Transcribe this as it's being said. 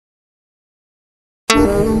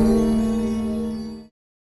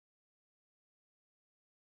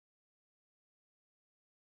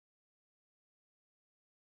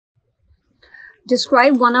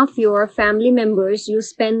Describe one of your family members you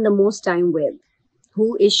spend the most time with.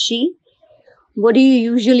 Who is she? What do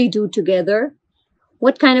you usually do together?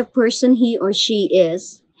 What kind of person he or she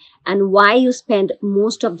is? And why you spend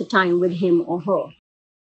most of the time with him or her?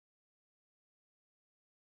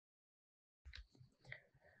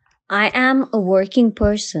 I am a working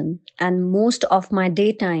person and most of my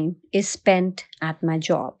daytime is spent at my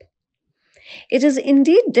job. It is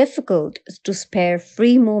indeed difficult to spare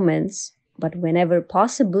free moments, but whenever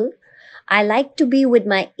possible, I like to be with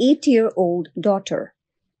my 8-year-old daughter.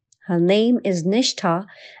 Her name is Nishtha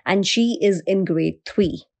and she is in grade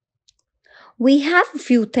 3. We have a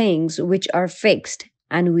few things which are fixed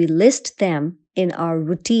and we list them in our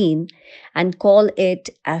routine and call it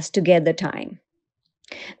as together time.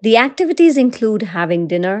 The activities include having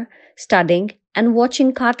dinner, studying, and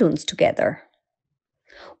watching cartoons together.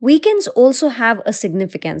 Weekends also have a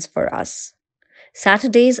significance for us.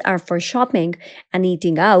 Saturdays are for shopping and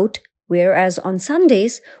eating out, whereas on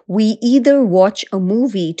Sundays we either watch a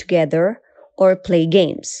movie together or play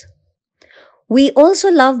games. We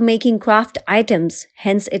also love making craft items,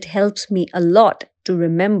 hence, it helps me a lot to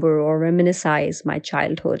remember or reminisce my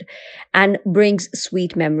childhood and brings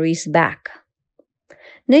sweet memories back.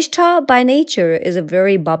 Nishtha, by nature, is a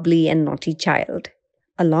very bubbly and naughty child.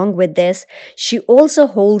 Along with this, she also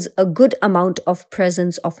holds a good amount of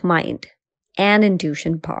presence of mind and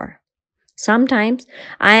intuition power. Sometimes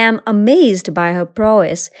I am amazed by her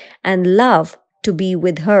prowess and love to be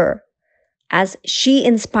with her, as she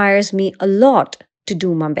inspires me a lot to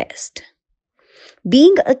do my best.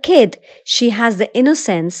 Being a kid, she has the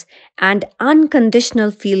innocence and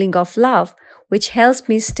unconditional feeling of love, which helps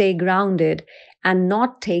me stay grounded and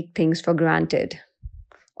not take things for granted.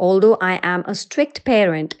 Although I am a strict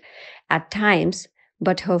parent at times,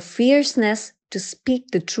 but her fierceness to speak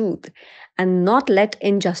the truth and not let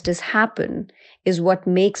injustice happen is what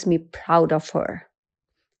makes me proud of her.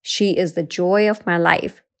 She is the joy of my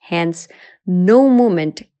life, no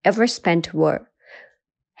moment ever spent with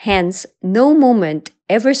no moment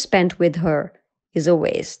ever spent with her is a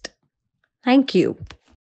waste. Thank you.